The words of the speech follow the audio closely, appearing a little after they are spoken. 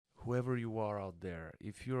whoever you are out there,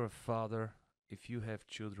 if you're a father, if you have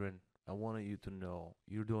children, I wanted you to know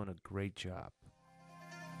you're doing a great job.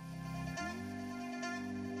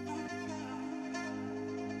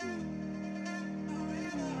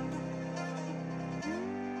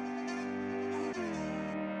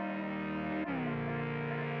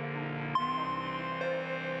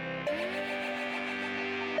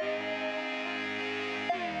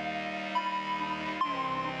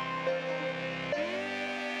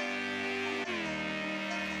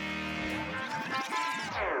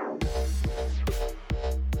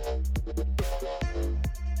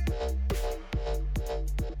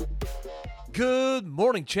 Good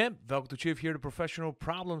morning, champ. Welcome to Chief here, the professional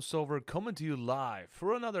problem solver, coming to you live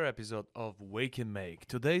for another episode of Wake and Make.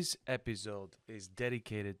 Today's episode is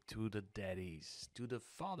dedicated to the daddies, to the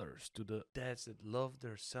fathers, to the dads that love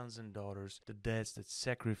their sons and daughters, the dads that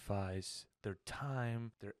sacrifice their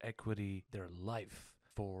time, their equity, their life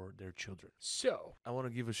for their children. So, I want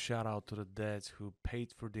to give a shout out to the dads who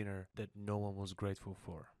paid for dinner that no one was grateful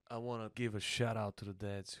for. I want to give a shout out to the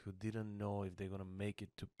dads who didn't know if they're going to make it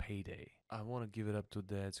to payday. I want to give it up to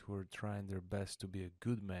dads who are trying their best to be a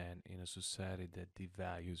good man in a society that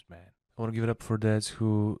devalues man. I want to give it up for dads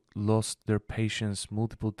who lost their patience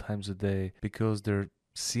multiple times a day because they're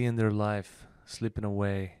seeing their life slipping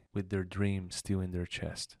away with their dream still in their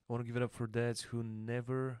chest. I want to give it up for dads who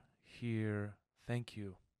never hear thank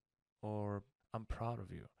you or I'm proud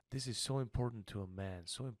of you. This is so important to a man,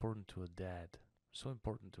 so important to a dad, so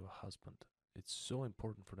important to a husband. It's so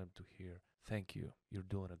important for them to hear, thank you, you're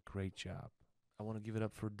doing a great job. I want to give it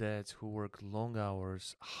up for dads who work long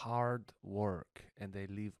hours, hard work, and they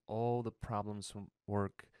leave all the problems from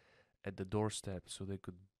work at the doorstep so they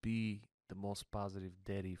could be the most positive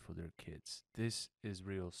daddy for their kids. This is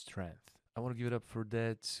real strength. I want to give it up for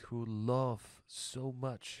dads who love so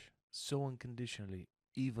much, so unconditionally,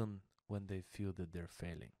 even when they feel that they're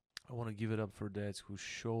failing. I want to give it up for dads who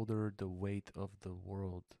shoulder the weight of the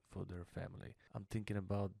world for their family. I'm thinking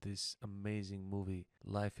about this amazing movie,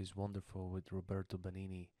 Life is Wonderful, with Roberto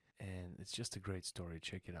Benigni, and it's just a great story.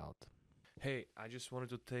 Check it out. Hey, I just wanted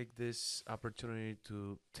to take this opportunity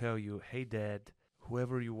to tell you, hey, dad,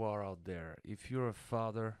 whoever you are out there, if you're a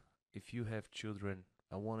father, if you have children,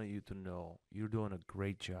 I wanted you to know you're doing a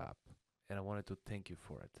great job, and I wanted to thank you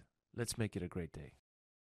for it. Let's make it a great day.